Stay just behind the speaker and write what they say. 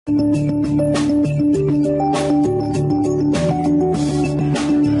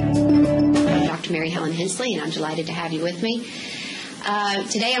Helen Hensley, and I'm delighted to have you with me.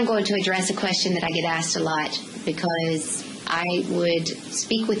 Today I'm going to address a question that I get asked a lot because I would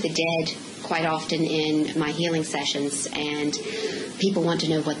speak with the dead quite often in my healing sessions, and people want to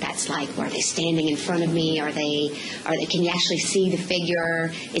know what that's like. Are they standing in front of me? Can you actually see the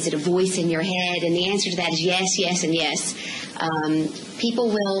figure? Is it a voice in your head? And the answer to that is yes, yes, and yes. People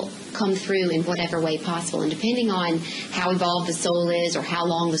will come through in whatever way possible, and depending on how evolved the soul is or how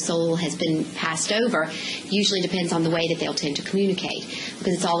long the soul has been passed over, usually depends on the way that they'll tend to communicate,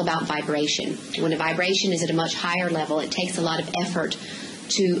 because it's all about vibration. When a vibration is at a much higher level, it takes a lot of effort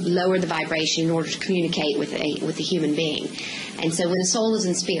to lower the vibration in order to communicate with a human being. And so when a soul is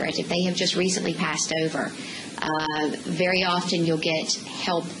in spirit, if they have just recently passed over, very often you'll get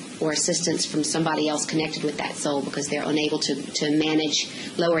help or assistance from somebody else connected with that soul, because they're unable to manage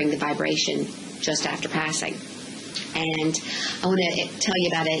lowering the vibration just after passing. And I want to tell you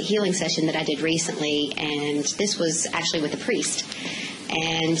about a healing session that I did recently, and this was actually with a priest.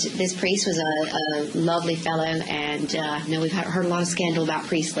 And this priest was a lovely fellow, and no, we've heard a lot of scandal about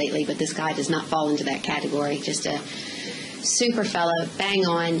priests lately, but this guy does not fall into that category. Just a super fellow, bang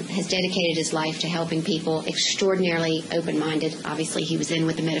on, has dedicated his life to helping people, extraordinarily open-minded. Obviously, he was in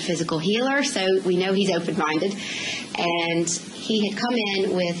with the metaphysical healer, so we know he's open-minded. And he had come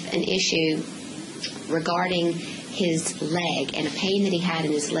in with an issue regarding his leg and a pain that he had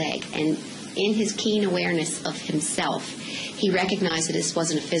in his leg. And in his keen awareness of himself, he recognized that this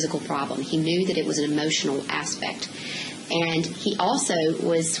wasn't a physical problem. He knew that it was an emotional aspect. And he also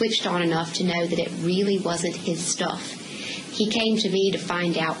was switched on enough to know that it really wasn't his stuff. He came to me to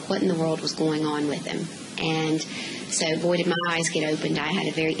find out what in the world was going on with him. And so, boy, did my eyes get opened. I had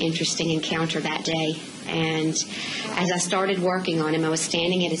a very interesting encounter that day. And as I started working on him, I was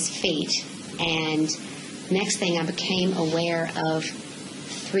standing at his feet. And next thing, I became aware of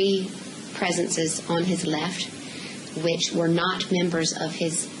 3 presences on his left, which were not members of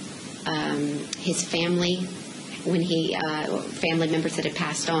his family. When family members that had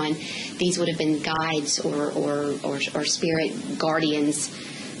passed on, these would have been guides or spirit guardians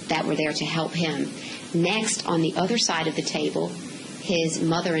that were there to help him. Next, on the other side of the table, his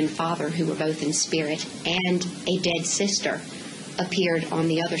mother and father, who were both in spirit, and a dead sister appeared on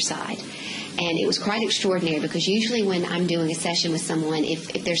the other side. And it was quite extraordinary, because usually when I'm doing a session with someone,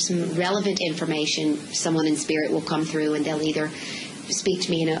 if there's some relevant information, someone in spirit will come through and they'll either speak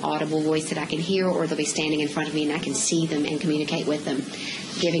to me in an audible voice that I can hear, or they'll be standing in front of me and I can see them and communicate with them,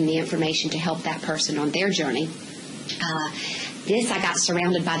 giving the information to help that person on their journey. I got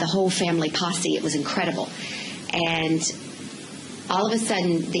surrounded by the whole family posse. It was incredible. And all of a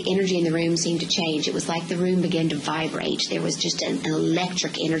sudden, the energy in the room seemed to change. It was like the room began to vibrate. There was just an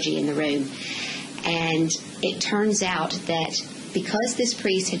electric energy in the room. And it turns out that because this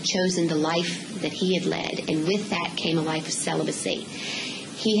priest had chosen the life that he had led, and with that came a life of celibacy,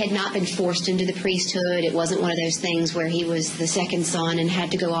 he had not been forced into the priesthood. It wasn't one of those things where he was the second son and had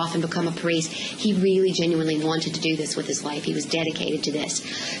to go off and become a priest. He really genuinely wanted to do this with his life. He was dedicated to this.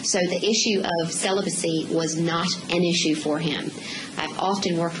 So the issue of celibacy was not an issue for him. I've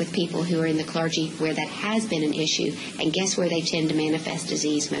often worked with people who are in the clergy where that has been an issue, and guess where they tend to manifest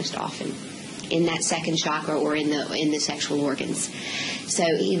disease most often? In that second chakra or in the sexual organs. So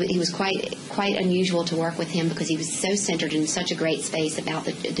he was quite unusual to work with him, because he was so centered in such a great space about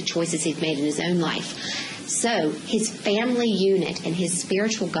the choices he'd made in his own life. So his family unit and his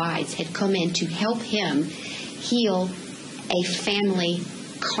spiritual guides had come in to help him heal a family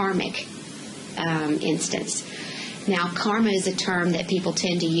karmic instance. Now, karma is a term that people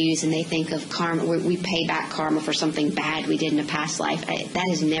tend to use, and they think of karma, we pay back karma for something bad we did in a past life. That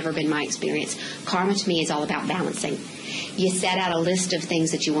has never been my experience. Karma to me is all about balancing. You set out a list of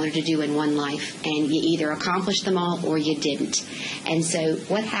things that you wanted to do in one life, and you either accomplished them all or you didn't. And so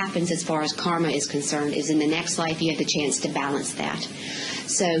what happens as far as karma is concerned is in the next life you have the chance to balance that.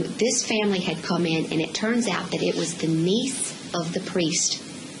 So this family had come in, and it turns out that it was the niece of the priest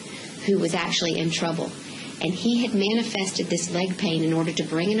who was actually in trouble. And he had manifested this leg pain in order to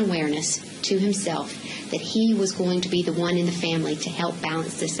bring an awareness to himself that he was going to be the one in the family to help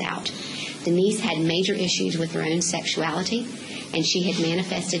balance this out. The niece had major issues with her own sexuality, and she had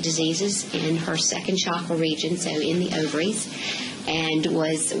manifested diseases in her second chakra region, so in the ovaries, and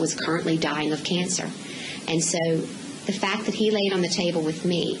was currently dying of cancer. And so the fact that he laid on the table with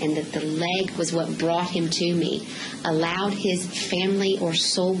me and that the leg was what brought him to me allowed his family or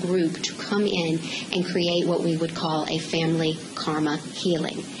soul group to come in and create what we would call a family karma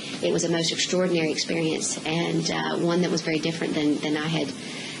healing. It was a most extraordinary experience, and one that was very different than I had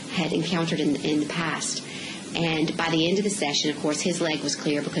had encountered in the past. And by the end of the session, of course, his leg was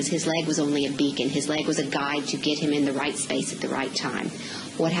clear because his leg was only a beacon. His leg was a guide to get him in the right space at the right time.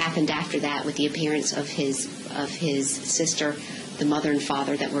 What happened after that with the appearance of his sister, the mother and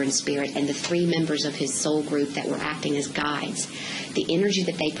father that were in spirit, and the 3 members of his soul group that were acting as guides, the energy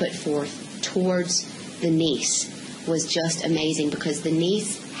that they put forth towards the niece was just amazing, because the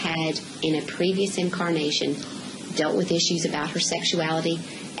niece had, in a previous incarnation, dealt with issues about her sexuality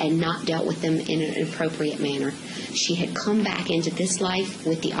and not dealt with them in an appropriate manner. She had come back into this life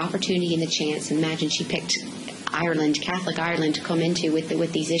with the opportunity and the chance. Imagine she picked Ireland, Catholic Ireland, to come into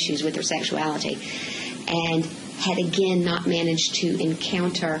with these issues with her sexuality, and had again not managed to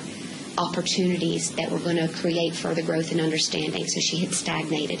encounter opportunities that were going to create further growth and understanding. So she had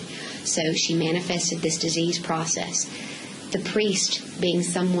stagnated. So she manifested this disease process. The priest, being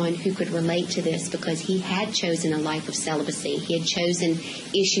someone who could relate to this because he had chosen a life of celibacy, he had chosen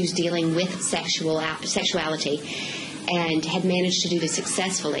issues dealing with sexuality, and had managed to do this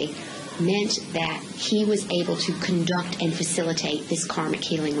successfully, meant that he was able to conduct and facilitate this karmic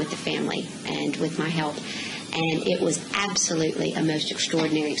healing with the family and with my help. And it was absolutely a most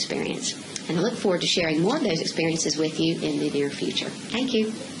extraordinary experience. And I look forward to sharing more of those experiences with you in the near future. Thank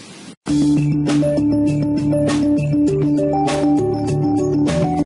you.